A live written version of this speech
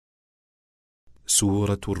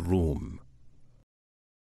سورة الروم.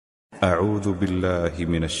 أعوذ بالله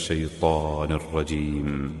من الشيطان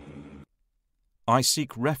الرجيم. I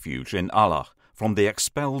seek refuge in Allah from the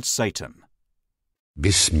expelled Satan.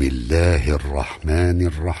 بسم الله الرحمن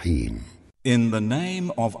الرحيم. In the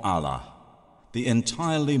name of Allah, the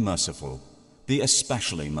entirely merciful, the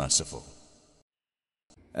especially merciful.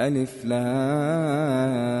 ألف لام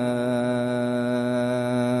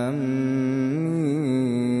ميم.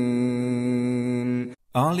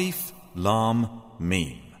 Alif, Lam,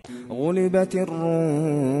 Mim. غلبت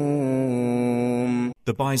الروم.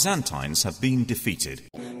 The Byzantines have been defeated.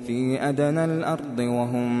 في أدنى الأرض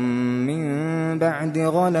وهم من بعد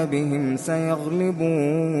غلبهم سيغلبون.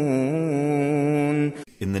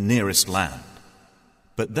 In the nearest land.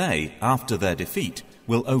 But they, after their defeat,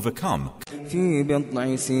 will overcome. في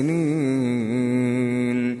بضع سنين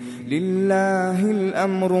لله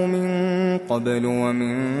الأمر من قبل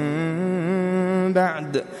ومن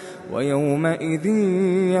بعد ويومئذ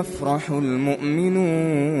يفرح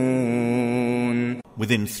المؤمنون.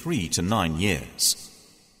 Within 3 to 9 years.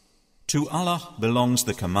 To Allah belongs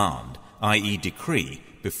the command, i.e. decree,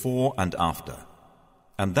 before and after.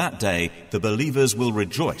 And that day the believers will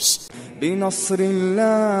rejoice. بنصر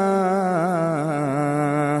الله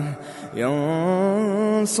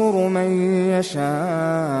ينصر من يشاء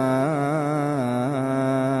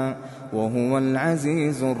وهو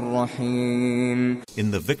العزيز الرحيم.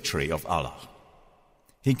 In the victory of Allah.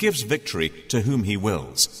 He gives victory to whom He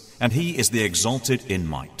wills, and He is the exalted in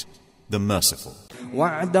might, the merciful.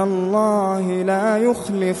 وعد الله لا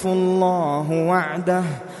يخلف الله وعده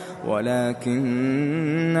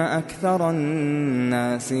ولكن أكثر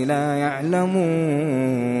الناس لا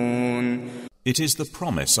يعلمون. It is the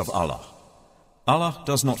promise of Allah. Allah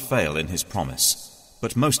does not fail in His promise,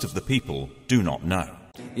 but most of the people do not know.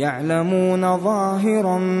 يعلمون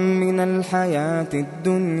ظاهرا من الحياة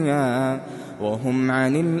الدنيا وهم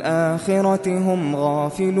عن الآخرة هم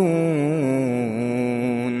غافلون.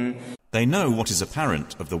 They know what is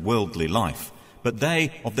apparent of the worldly life, but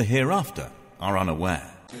they of the hereafter are unaware.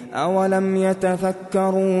 أولم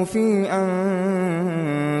يتفكروا في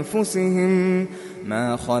أنفسهم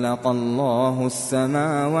ما خلق الله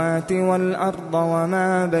السماوات والأرض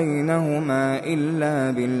وما بينهما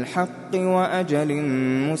إلا بالحق وأجل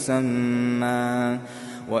مسمى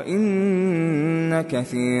وإن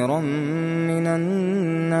كثيرا من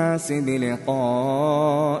الناس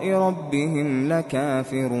بلقاء ربهم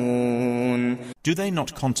لكافرون. Do they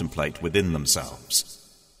not contemplate within themselves?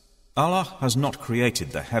 Allah has not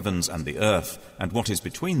created the heavens and the earth and what is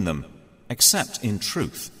between them except in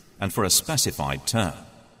truth and for a specified term.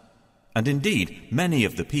 And indeed, many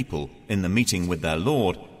of the people in the meeting with their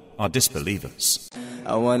Lord are disbelievers.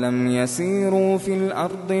 أولم يسيروا في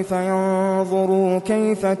الأرض فينظروا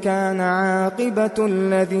كيف كان عاقبة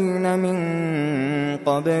الذين من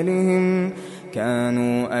قبلهم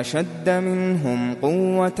كانوا أشد منهم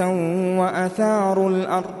قوة وأثاروا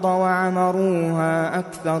الأرض وعمروها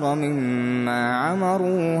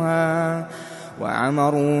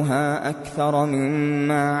أكثر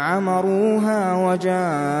مما عمروها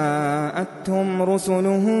وجاءتهم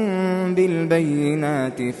رسلهم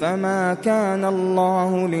بالبينات فما كان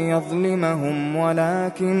الله ليظلمهم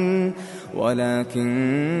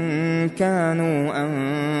ولكن كانوا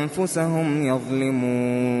أنفسهم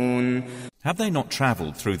يظلمون. Have they not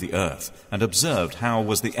travelled through the earth and observed how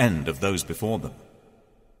was the end of those before them?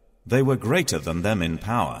 They were greater than them in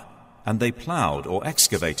power, and they ploughed or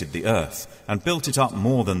excavated the earth and built it up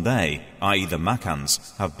more than they, i.e. the Makkans,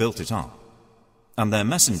 have built it up. And their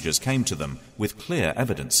messengers came to them with clear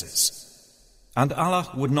evidences. And Allah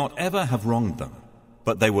would not ever have wronged them,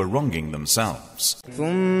 but they were wronging themselves.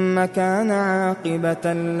 ثم كان عاقبة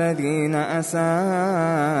الذين أساءوا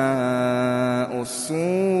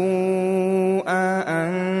السوء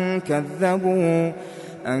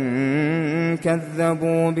أن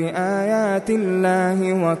كذبوا بآيات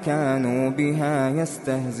الله وكانوا بها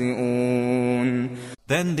يستهزئون.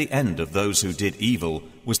 Then the end of those who did evil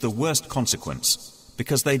was the worst consequence,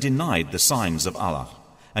 because they denied the signs of Allah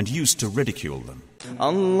and used to ridicule them.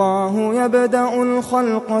 الله يبدأ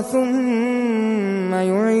الخلق ثم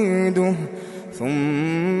يعيده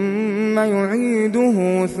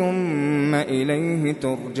ثم إليه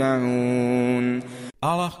ترجعون.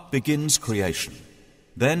 Allah begins creation,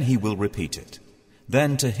 then He will repeat it.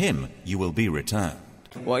 Then to Him you will be returned.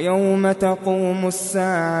 ويوم تقوم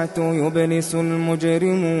الساعة يبلس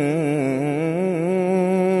المجرمون.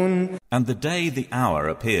 And the day the hour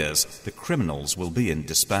appears, the criminals will be in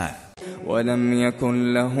despair. ولم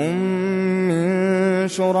يكن لهم من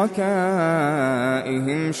شركائهم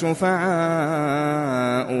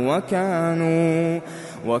شفعاء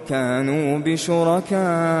وكانوا بشركائهم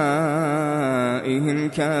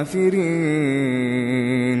كافرين.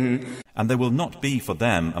 And there will not be for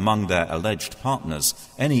them among their alleged partners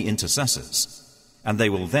any intercessors, and they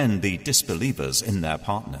will then be disbelievers in their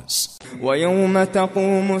partners. ويوم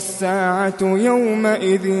تقوم الساعة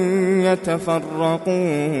يومئذ يتفرقون.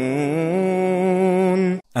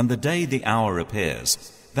 And the day the hour appears,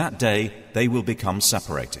 that day they will become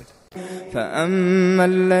separated. فأما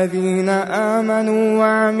الذين آمنوا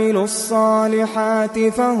وعملوا الصالحات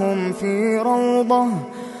فهم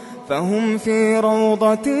في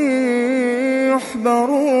روضة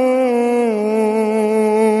يحبرون.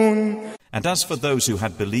 And as for those who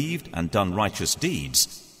had believed and done righteous deeds,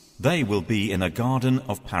 they will be in a garden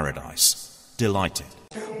of paradise, delighted.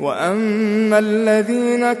 وأما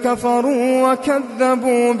الذين كفروا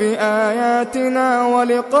وكذبوا بآياتنا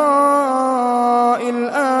ولقاء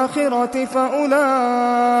الآخرة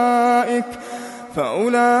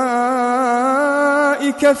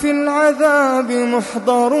فأولئك في العذاب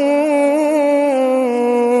محضرون.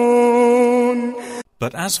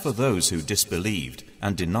 But as for those who disbelieved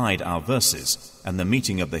and denied our verses and the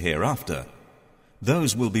meeting of the hereafter,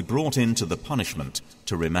 those will be brought into the punishment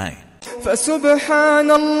to remain.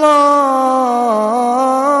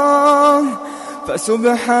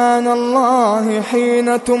 فسبحان الله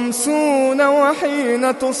حين تمسون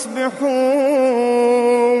وحين تصبحون.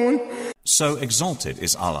 So exalted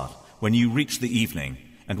is Allah when you reach the evening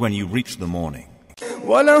and when you reach the morning.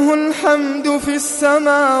 وله الحمد في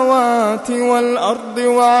السماوات والأرض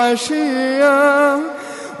وعشيا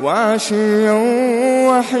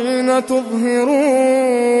وحين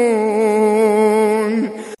تظهرون.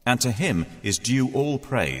 And to him is due all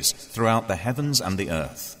praise throughout the heavens and the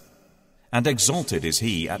earth. And exalted is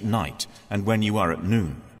he at night and when you are at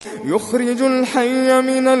noon. يخرج الحي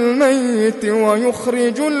من الميت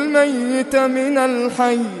ويخرج الميت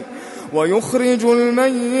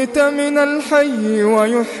من الحي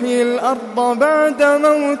ويحيي الأرض بعد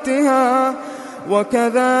موتها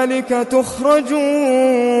وكذلك تخرجون.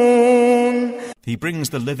 He brings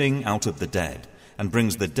the living out of the dead and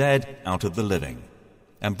brings the dead out of the living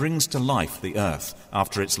and brings to life the earth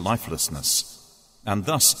after its lifelessness. And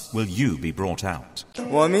thus will you be brought out.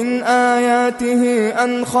 ومن آياته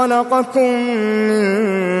أن خلقكم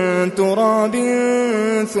من تراب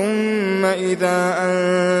ثم إذا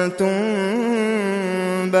أنتم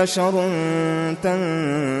بشر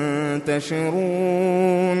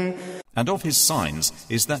تنتشرون. And of his signs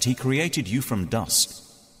is that he created you from dust.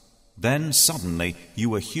 Then suddenly you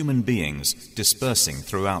were human beings dispersing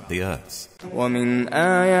throughout the earth. ومن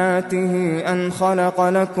آياته أن خلق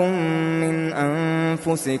لكم من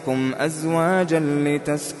أنفسكم أزواجا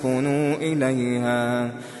لتسكنوا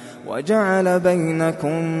إليها وجعل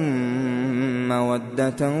بينكم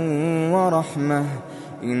مودة ورحمة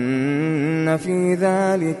إن في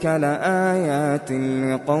ذلك لآيات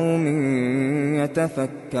لقوم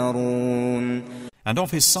يتفكرون. And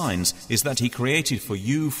of his signs is that he created for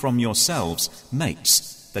you from yourselves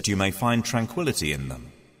mates, that you may find tranquility in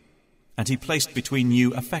them. And he placed between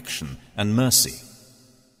you affection and mercy.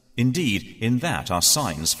 Indeed, in that are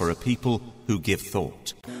signs for a people who give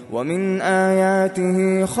thought. ومن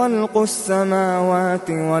آياته خلق السماوات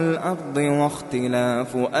والأرض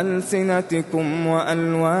واختلاف ألسنتكم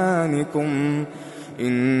وألوانكم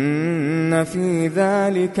إن في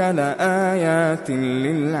ذلك لآيات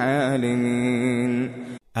للعالمين.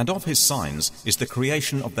 And of his signs is the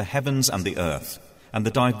creation of the heavens and the earth, and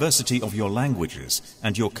the diversity of your languages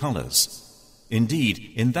and your colors.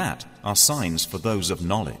 Indeed, in that are signs for those of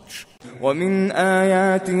knowledge. ومن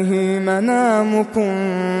آياته منامكم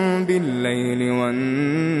بالليل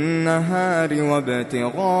والنهار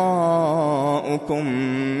وابتغاؤكم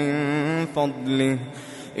من فضله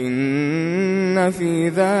إن في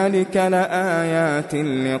ذلك لآيات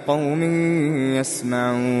لقوم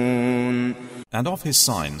يسمعون. And of his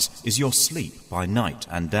signs is your sleep by night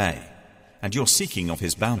and day, and your seeking of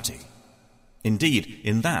his bounty. Indeed,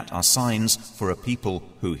 in that are signs for a people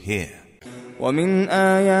who hear. ومن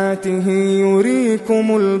آياته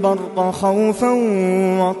يريكم البرق خوفا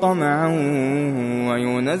وطمعا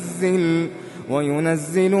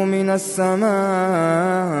وينزل من السماء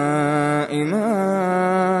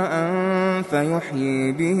ماء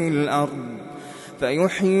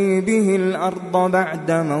فيحيي به الأرض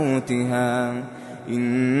بعد موتها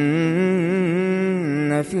إن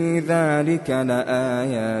إن في ذلك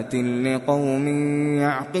لآيات لقوم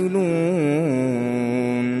يعقلون.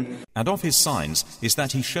 And of his signs is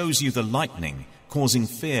that he shows you the lightning, causing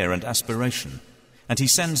fear and aspiration, and he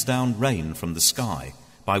sends down rain from the sky,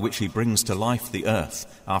 by which he brings to life the earth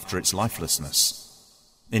after its lifelessness.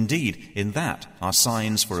 Indeed, in that are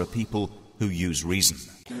signs for a people who use reason.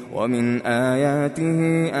 ومن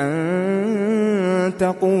آياته أن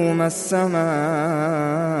تقوم السماء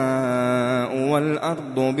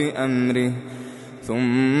والأرض بأمره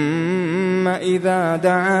ثم إذا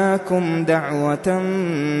دعاكم دعوة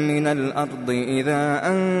من الأرض إذا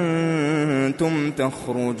أنتم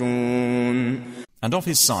تخرجون. And of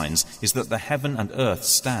his signs is that the heaven and earth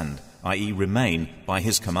stand, i.e. remain, by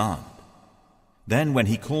his command. Then when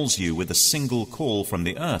he calls you with a single call from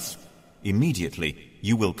the earth, immediately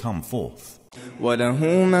you will come forth.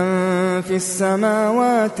 وله من في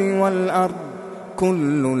السماوات والأرض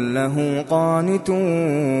كل له قانتون.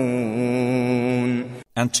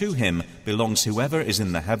 And to him belongs whoever is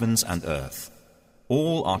in the heavens and earth.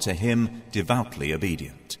 All are to him devoutly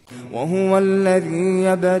obedient. وهو الذي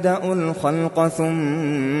يبدأ الخلق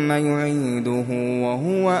ثم يعيده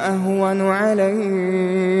وهو أهون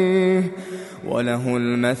عليه وله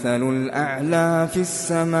المثل الأعلى في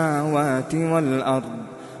السماوات والأرض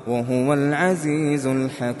وهو العزيز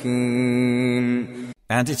الحكيم.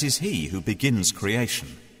 And it is he who begins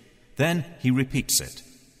creation. Then he repeats it,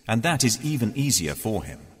 and that is even easier for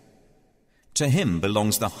him. To him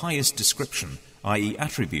belongs the highest description, i.e.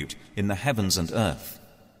 attribute, in the heavens and earth.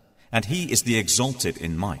 And he is the exalted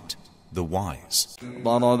in might, the wise.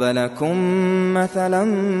 ضرب لكم مثلا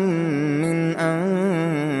من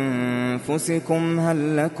أنفسكم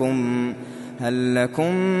هل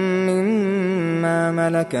لكم مما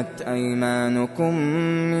ملكت أيمانكم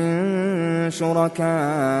من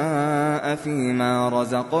شركاء فيما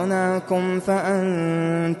رزقناكم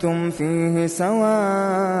فأنتم فيه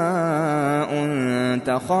سواء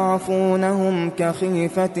تخافونهم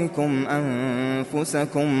كخيفتكم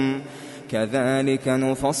أنفسكم كذلك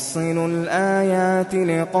نفصل الآيات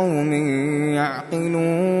لقوم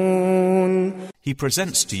يعقلون. He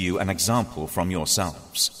presents to you an example from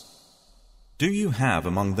yourselves. Do you have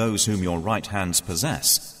among those whom your right hands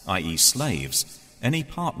possess, i.e. slaves, any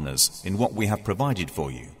partners in what we have provided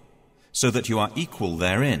for you, so that you are equal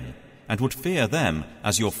therein, and would fear them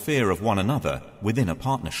as your fear of one another within a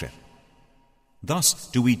partnership? Thus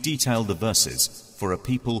do we detail the verses for a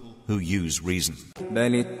people who use reason.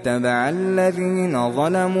 بل اتبع الذين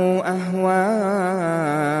ظلموا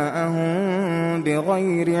أهواءهم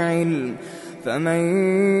بغير علم فمن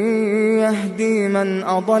يهدي من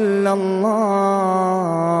أضل الله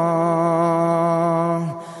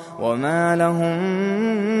وما لهم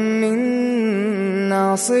من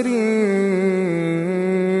ناصرين.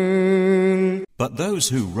 But those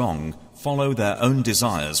who wrong follow their own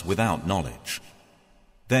desires without knowledge.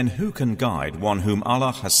 Then who can guide one whom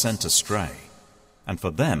Allah has sent astray? And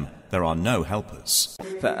for them there are no helpers.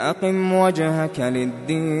 فأقم وجهك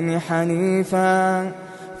للدين حنيفا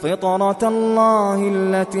فطرة الله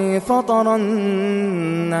التي فطر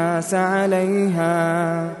الناس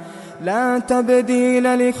عليها لا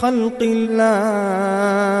تبديل لخلق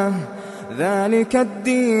الله ذلك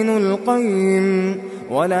الدين القيم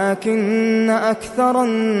ولكن أكثر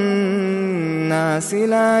الناس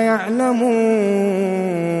لا يعلمون.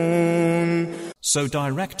 So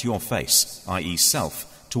direct your face, i.e. self,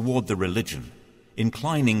 toward the religion,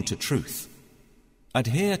 inclining to truth.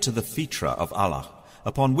 Adhere to the fitrah of Allah,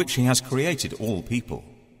 upon which He has created all people.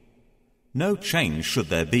 No change should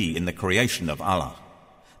there be in the creation of Allah.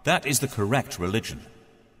 That is the correct religion,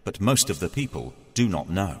 but most of the people do not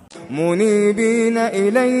know. منيبين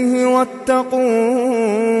إليه واتقوه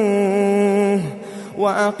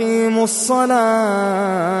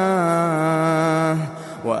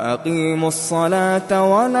وأقيموا الصلاة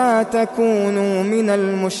ولا تكونوا من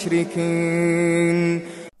المشركين.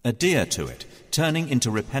 Adhere to it, turning into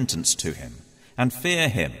repentance to Him, and fear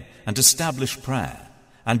Him, and establish prayer,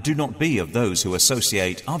 and do not be of those who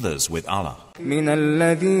associate others with Allah. من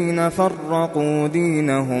الذين فرقوا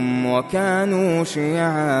دينهم وكانوا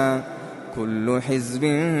شيعا كل حزب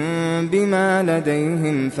بما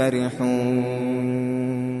لديهم فرحون.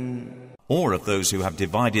 Or of those who have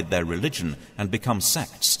divided their religion and become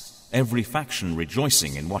sects, every faction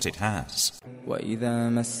rejoicing in what it has. وإذا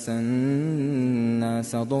مس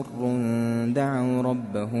الناس ضر دعوا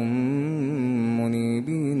ربهم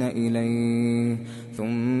منيبين إليه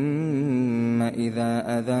ثم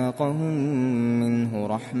إذا أذاقهم منه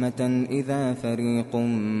رحمة إذا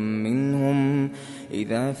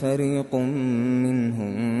فريق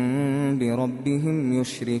منهم بربهم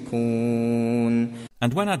يشركون.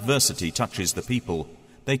 And when adversity touches the people,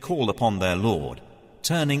 they call upon their Lord,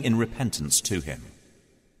 turning in repentance to Him.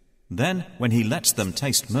 Then, when He lets them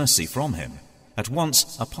taste mercy from Him, at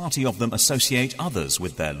once a party of them associate others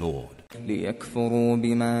with their Lord. ليكفروا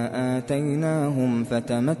بما آتيناهم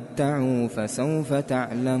فتمتعوا فسوف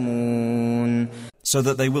تعلمون. So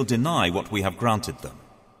that they will deny what we have granted them.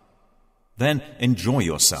 Then enjoy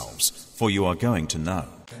yourselves, for you are going to know.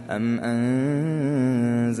 أم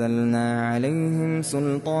أنزلنا عليهم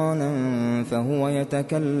سلطانا فهو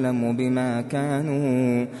يتكلم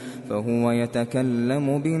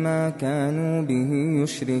بما كانوا به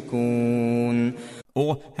يشركون.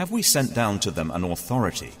 Or have we sent down to them an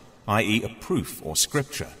authority, i.e. a proof or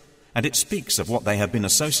scripture, and it speaks of what they have been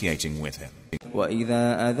associating with Him?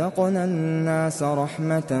 وَإِذَا أَذَقْنَا النَّاسَ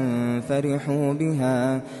رَحْمَةً فَرِحُوا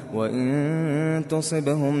بِهَا وَإِن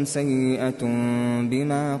تُصِبْهُمْ سَيِّئَةٌ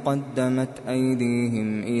بِمَا قَدَّمَتْ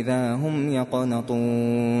أَيْدِيهِمْ إِذَا هُمْ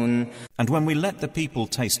يَقْنَطُونَ. And when we let the people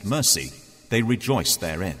taste mercy, they rejoice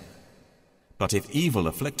therein. But if evil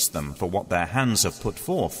afflicts them for what their hands have put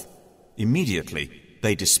forth, immediately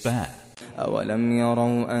they despair. أَوَلَمْ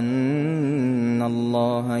يَرَوْا أَنَّ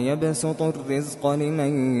اللَّهَ يَبْسُطُ الرِّزْقَ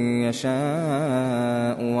لِمَن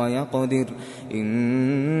يَشَاءُ وَيَقْدِرُ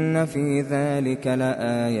إِنَّ فِي ذَلِكَ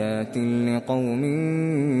لَآيَاتٍ لِقَوْمٍ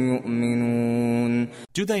يُؤْمِنُونَ.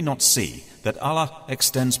 Do they not see that Allah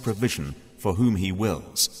extends provision for whom He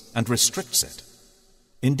wills and restricts it?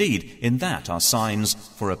 Indeed, in that are signs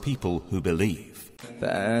for a people who believe.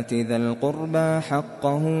 فآت ذا القربى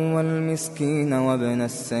حقه والمسكين وابن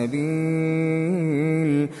السبيل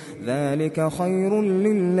ذلك خير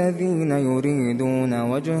للذين يريدون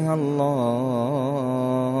وجه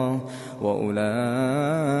الله وأولئك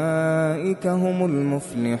هم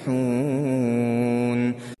المفلحون.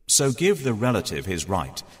 So give the relative his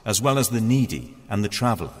right, as well as the needy and the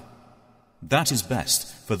traveller. That is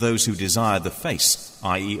best for those who desire the face,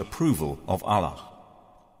 i.e. approval of Allah.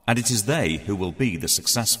 And it is they who will be the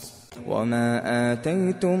successful. وَمَا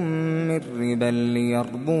آتَيْتُم مِّن رِّبًا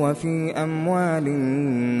لِّيَرْبُوَ فِي أَمْوَالِ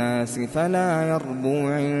النَّاسِ فَلَا يَرْبُو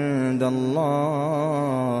عِندَ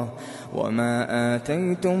اللَّهِ وَمَا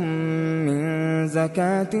آتَيْتُم مِّن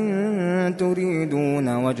زَكَاةٍ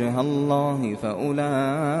تُرِيدُونَ وَجْهَ اللَّهِ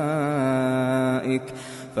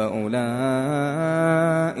فَأُولَئِكَ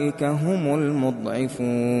هُمُ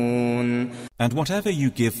الْمُضْعِفُونَ. And whatever you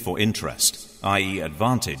give for interest, i.e.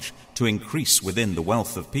 advantage, to increase within the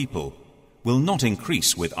wealth of people, will not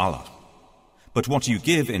increase with Allah. But what you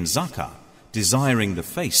give in zakah, desiring the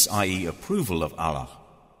face, i.e. approval of Allah,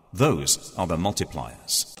 those are the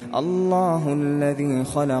multipliers. الله الذي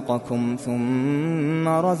خلقكم ثم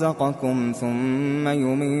رزقكم ثم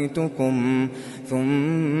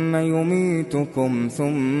يميتكم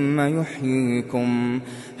ثم يحييكم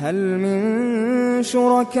هل من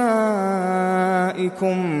شركائكم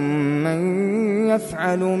من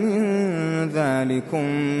يفعل من ذلكم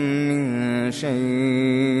من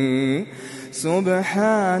شيء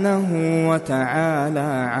سبحانه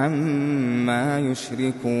وتعالى عما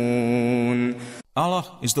يشركون. Allah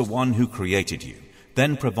is the one who created you,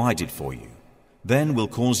 then provided for you, then will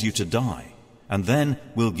cause you to die, and then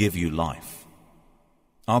will give you life.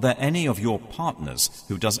 Are there any of your partners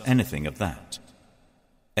who does anything of that?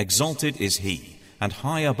 Exalted is He, and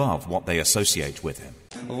high above what they associate with Him.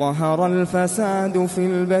 ظهر الفساد في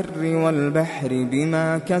البر والبحر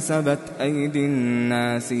بما كسبت أيدي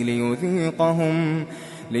الناس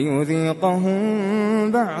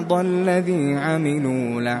ليذيقهم بعض الذي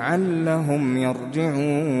عملوا لعلهم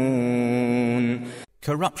يرجعون.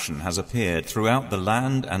 Corruption has appeared throughout the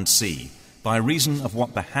land and sea by reason of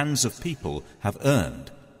what the hands of people have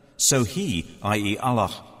earned. So He, i.e.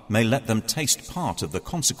 Allah, may let them taste part of the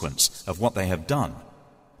consequence of what they have done,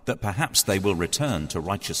 that perhaps they will return to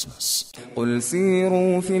righteousness. قُلْ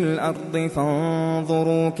سِيرُوا فِي الْأَرْضِ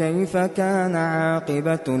فَانظُرُوا كَيْفَ كَانَ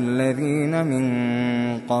عَاقِبَةُ الَّذِينَ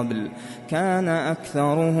مِن قَبْلُ كَانَ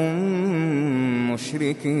أَكْثَرُهُم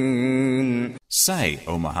مُشْرِكِينَ. Say,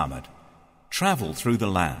 O Muhammad, travel through the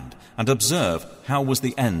land and observe how was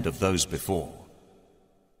the end of those before.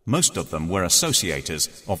 Most of them were associators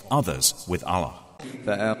of others with Allah.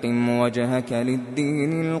 فأقم وجهك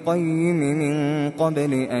للدين القيم من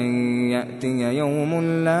قبل أن يأتي يوم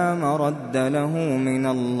لا مرد له من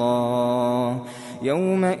الله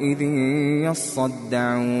يومئذ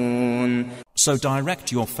يصدعون. So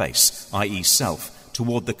direct your face, i.e. self,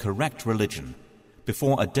 toward the correct religion,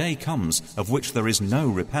 before a day comes of which there is no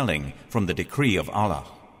repelling from the decree of Allah.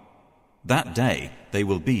 That day they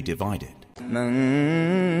will be divided.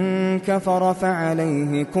 من كفر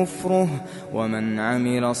فعليه كفره ومن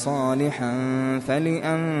عمل صالحا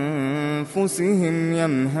فلأنفسهم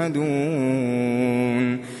يمهدون.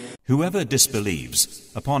 Whoever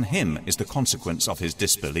disbelieves, upon him is the consequence of his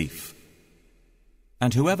disbelief.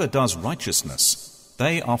 And whoever does righteousness,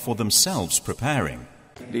 they are for themselves preparing.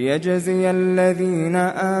 ليجزي الذين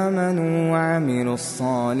آمنوا وعملوا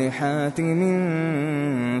الصالحات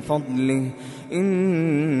من فضله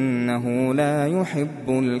إنه لا يحب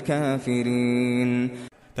الكافرين.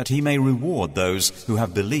 That he may reward those who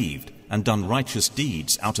have believed and done righteous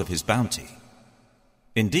deeds out of his bounty.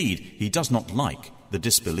 Indeed, he does not like the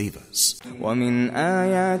disbelievers. ومن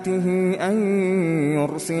آياته أن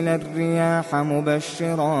يرسل الرياح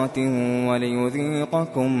مبشرات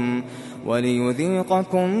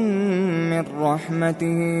وليذيقكم من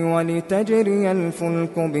رحمته ولتجري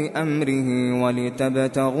الفلك بأمره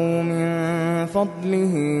ولتبتغوا من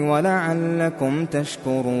فضله ولعلكم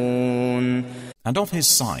تشكرون. And of his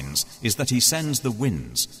signs is that he sends the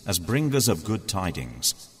winds as bringers of good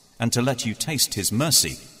tidings, and to let you taste his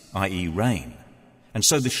mercy, i.e. rain, and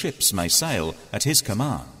so the ships may sail at his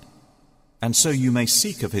command, and so you may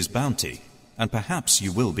seek of his bounty, and perhaps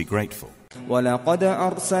you will be grateful. وَلَقَدْ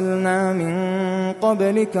أَرْسَلْنَا مِن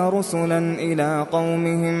قَبْلِكَ رُسُلًا إِلَىٰ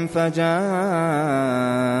قَوْمِهِمْ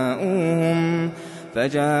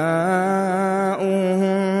فجاءوهم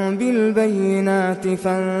بالبينات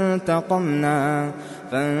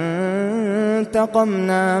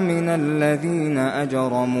فانتقمنا من الذين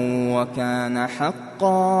أجرموا وكان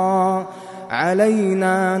حقا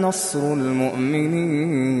علينا نصر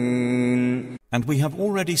المؤمنين. And we have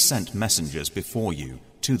already sent messengers before you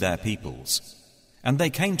to their peoples, and they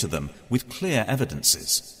came to them with clear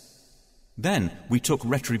evidences. Then we took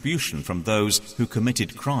retribution from those who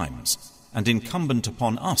committed crimes, and incumbent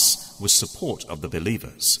upon us was support of the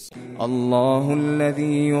believers. الله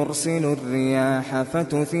الذي يرسل الرياح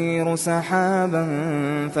فتثير سحابا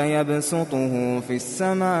فيبسطه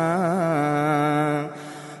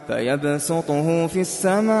في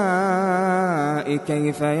السماء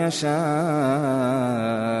كيف يشاء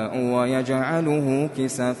ويجعله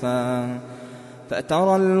كسفا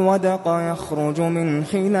فترى الودق يخرج من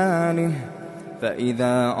خلاله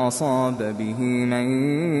فإذا أصاب به من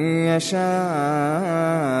يشاء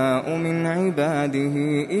من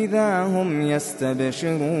عباده إذا هم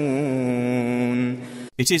يستبشرون.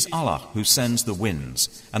 It is Allah who sends the winds,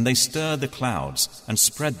 and they stir the clouds and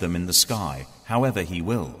spread them in the sky, however He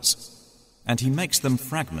wills. And He makes them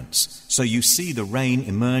fragments, so you see the rain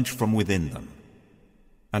emerge from within them.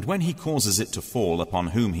 And when He causes it to fall upon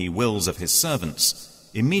whom He wills of His servants,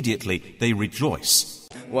 immediately they rejoice.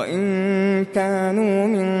 وَإِن كَانُوا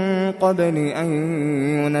مِن قَبْلِ أَن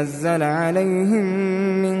يُنَزَّلَ عَلَيْهِم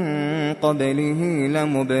مِّن قَبْلِهِ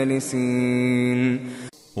لَمُبْلِسِينَ.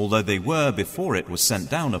 Although they were before it was sent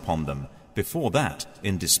down upon them, before that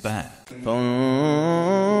in despair.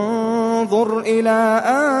 فانظر إلى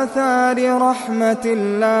آثار رحمة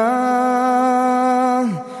الله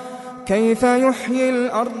كيف يحيي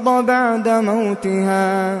الأرض بعد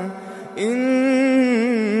موتها إن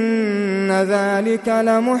ذلك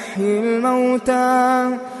لمحيي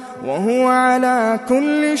الموتى وهو على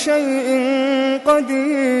كل شيء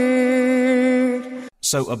قدير.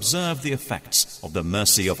 So observe the effects of the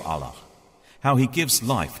mercy of Allah, how He gives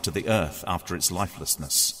life to the earth after its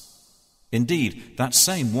lifelessness. Indeed, that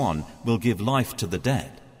same one will give life to the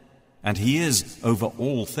dead, and He is over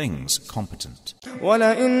all things competent.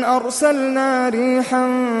 وَلَئِنْ أَرْسَلْنَا رِيحًا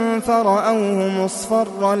فَرَأَوْهُ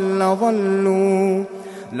مُصْفَرًّا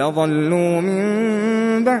لَظَلُّوا مِن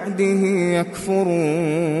بَعْدِهِ يَكْفُرُونَ.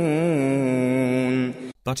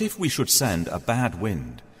 But if we should send a bad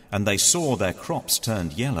wind, and they saw their crops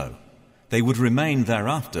turned yellow, they would remain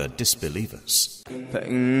thereafter disbelievers.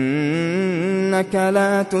 فَإِنَّكَ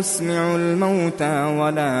لَا تُسْمِعُ الْمَوْتَى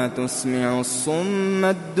وَلَا تُسْمِعُ الصُّمَّ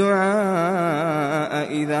الدُّعَاءَ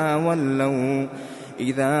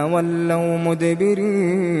إِذَا وَلَّوْا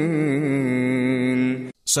مُدْبِرِينَ.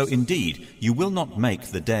 So indeed, you will not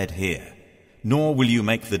make the dead hear, nor will you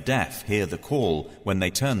make the deaf hear the call when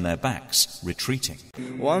they turn their backs, retreating.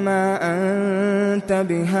 وَمَا أَنْتَ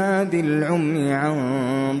بِهَادِ الْعُمْيِ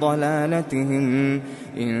عَنْ ضَلَالَتِهِمْ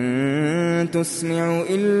إِن تُسْمِعُ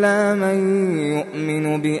إِلَّا مَنْ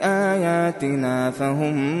يُؤْمِنُ بِآيَاتِنَا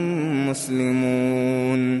فَهُمْ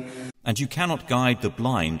مُسْلِمُونَ. And you cannot guide the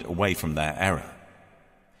blind away from their error.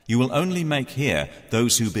 You will only make hear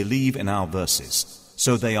those who believe in our verses,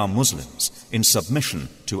 so they are Muslims in submission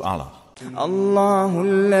to Allah. الله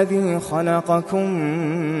الذي خلقكم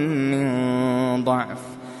من ضعف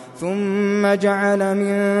ثم جعل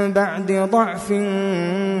من بعد ضعف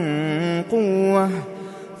قوة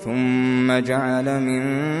ثم جعل من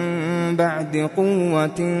بعد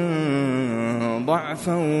قوة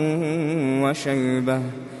ضعفا وشيبة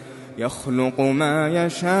يخلق ما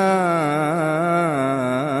يشاء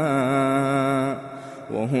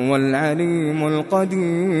وهو العليم القدير.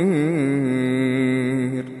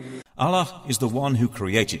 Allah is the one who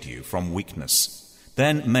created you from weakness,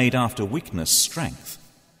 then made after weakness strength,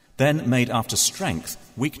 then made after strength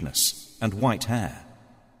weakness and white hair.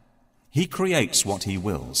 He creates what He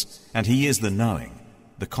wills, and He is the knowing,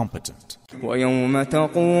 the competent. وَيَوْمَ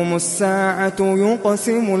تَقُومُ السَّاعَةُ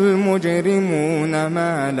يُقْسِمُ الْمُجْرِمُونَ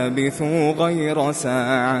مَا لَبِثُوا غَيْرَ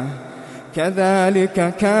سَاعَةٍ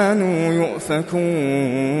كَذَلِكَ كَانُوا يُؤْفَكُونَ.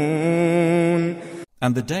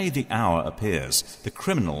 And the day the hour appears, the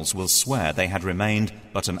criminals will swear they had remained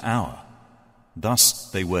but an hour. Thus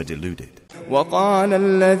they were deluded. وقال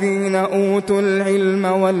الذين أوتوا العلم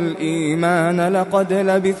والإيمان لقد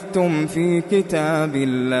لبثتم في كتاب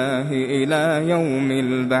الله إلى يوم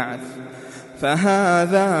البعث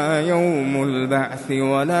فهذا يوم البعث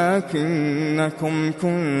ولكنكم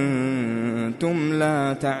كنتم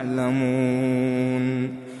لا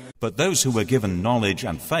تعلمون. But those who were given knowledge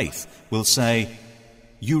and faith will say,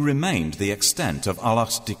 you remained the extent of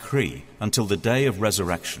Allah's decree until the day of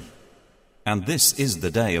resurrection. And this is the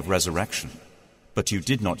day of resurrection, but you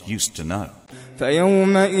did not used to know.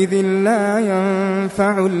 فَيَوْمَئِذٍ لَا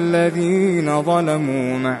يَنفَعُ الَّذِينَ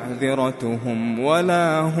ظَلَمُوا مَعْذِرَتُهُمْ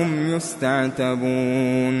وَلَا هُمْ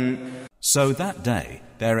يُسْتَعْتَبُونَ. So that day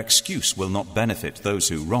their excuse will not benefit those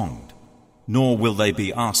who wronged, nor will they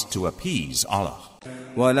be asked to appease Allah.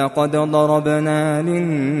 وَلَقَدْ ضَرَبْنَا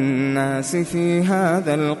لِلنَّاسِ فِي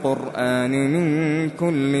هَذَا الْقُرْآنِ مِنْ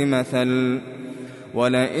كُلِّ مَثَلٍ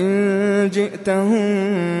وَلَئِنْ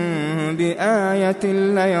جِئْتَهُمْ بِآيَةٍ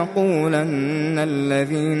لَيَقُولَنَّ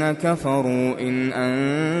الَّذِينَ كَفَرُوا إِنْ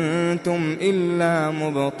أَنْتُمْ إِلَّا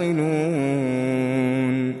مُبْطِلُونَ.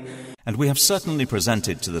 And we have certainly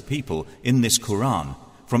presented to the people in this Qur'an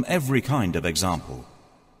from every kind of example.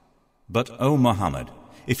 But, O Muhammad,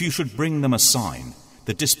 if you should bring them a sign,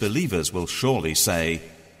 the disbelievers will surely say,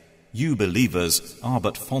 you believers are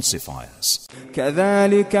but falsifiers.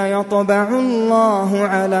 كَذَلِكَ يَطْبَعُ اللَّهُ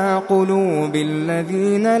عَلَى قُلُوبِ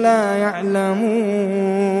الَّذِينَ لَا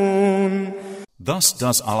يَعْلَمُونَ. Thus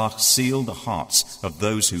does Allah seal the hearts of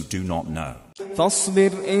those who do not know.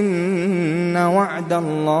 فَاصْبِرْ إِنَّ وَعْدَ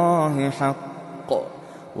اللَّهِ حَقٌّ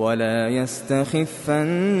وَلَا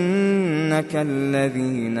يَسْتَخِفَّنَّكَ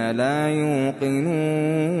الَّذِينَ لَا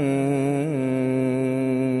يُوقِنُونَ.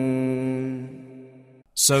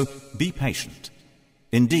 So be patient.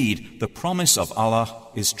 Indeed, the promise of Allah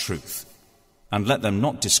is truth. And let them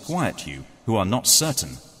not disquiet you who are not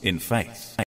certain in faith.